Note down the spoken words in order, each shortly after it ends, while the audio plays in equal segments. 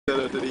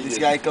This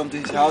guy come to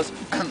his house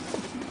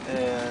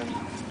and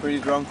he's pretty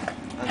drunk,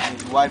 and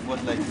his wife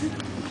was like,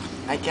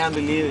 I can't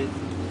believe it.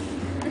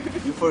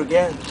 You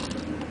forget.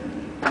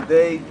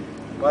 Today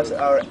was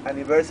our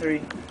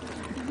anniversary.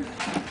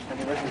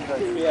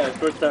 Yeah,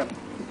 first time.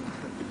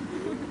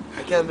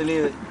 I can't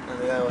believe it. And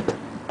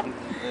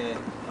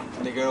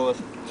the guy was,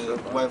 the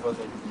wife was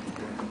like,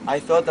 I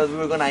thought that we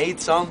were gonna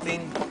eat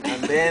something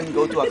and then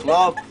go to a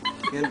club,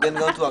 and then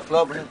go to a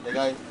club. The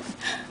guy,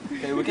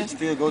 okay, we can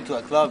still go to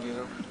a club, you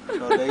know.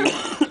 So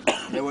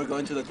they were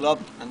going to the club,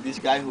 and this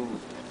guy who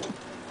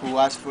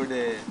asked for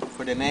the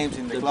names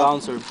in the club.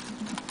 Bouncer.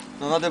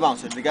 No, not the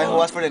bouncer. The guy who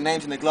asked for the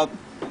names in the club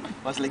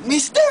was like,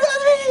 Mr.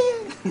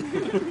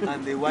 Rodriguez!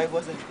 And the wife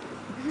was like,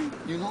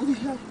 you know this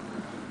guy?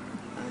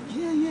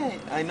 Yeah,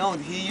 I know.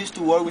 He used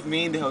to work with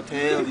me in the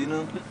hotel, you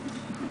know.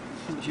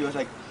 She was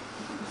like,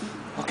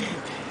 okay,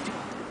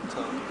 let's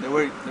go. So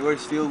they were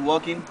still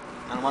walking,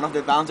 and one of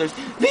the bouncers,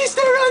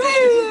 Mr.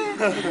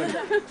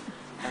 Rodriguez!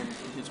 And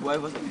his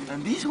wife was like,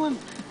 and this one?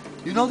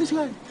 You know this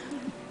guy?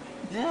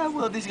 Yeah,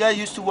 well, this guy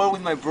used to work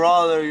with my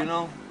brother, you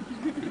know.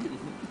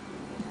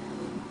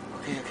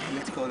 Okay,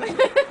 let's go.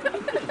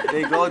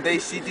 They go, they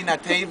sit in a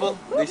table,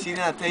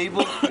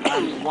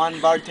 and one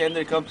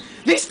bartender comes,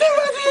 Mr.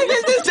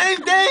 Rodriguez, the same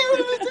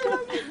table, Mr.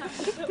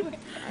 Rodriguez.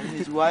 And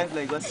his wife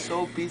like was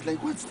so pissed,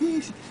 like, what's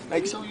this?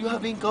 Like, so you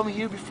have been coming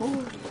here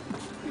before?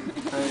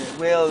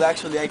 Well,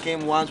 actually, I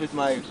came once with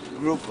my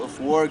group of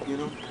work, you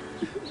know.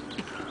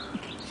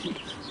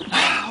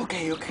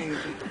 Okay.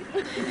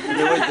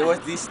 There was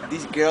these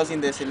girls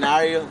in the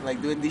scenario, like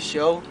doing this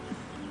show.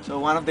 So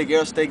one of the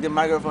girls take the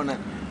microphone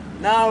and,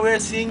 now we're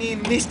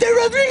singing Mr.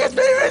 Rodriguez's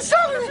favorite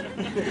song!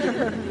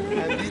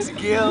 And this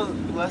girl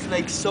was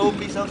like so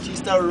pissed off, she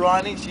started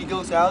running, she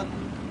goes out,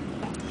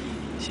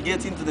 she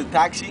gets into the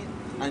taxi,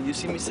 and you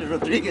see Mr.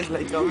 Rodriguez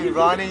like coming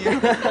running, you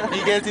know?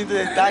 He gets into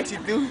the taxi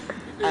too,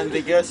 and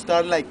the girl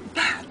start like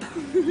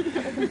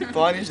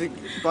punish the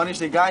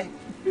guy,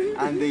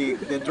 and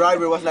the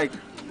driver was like,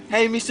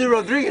 hey, Mr.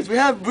 Rodriguez, we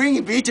have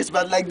bringing bitches,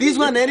 but like this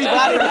one,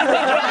 anybody?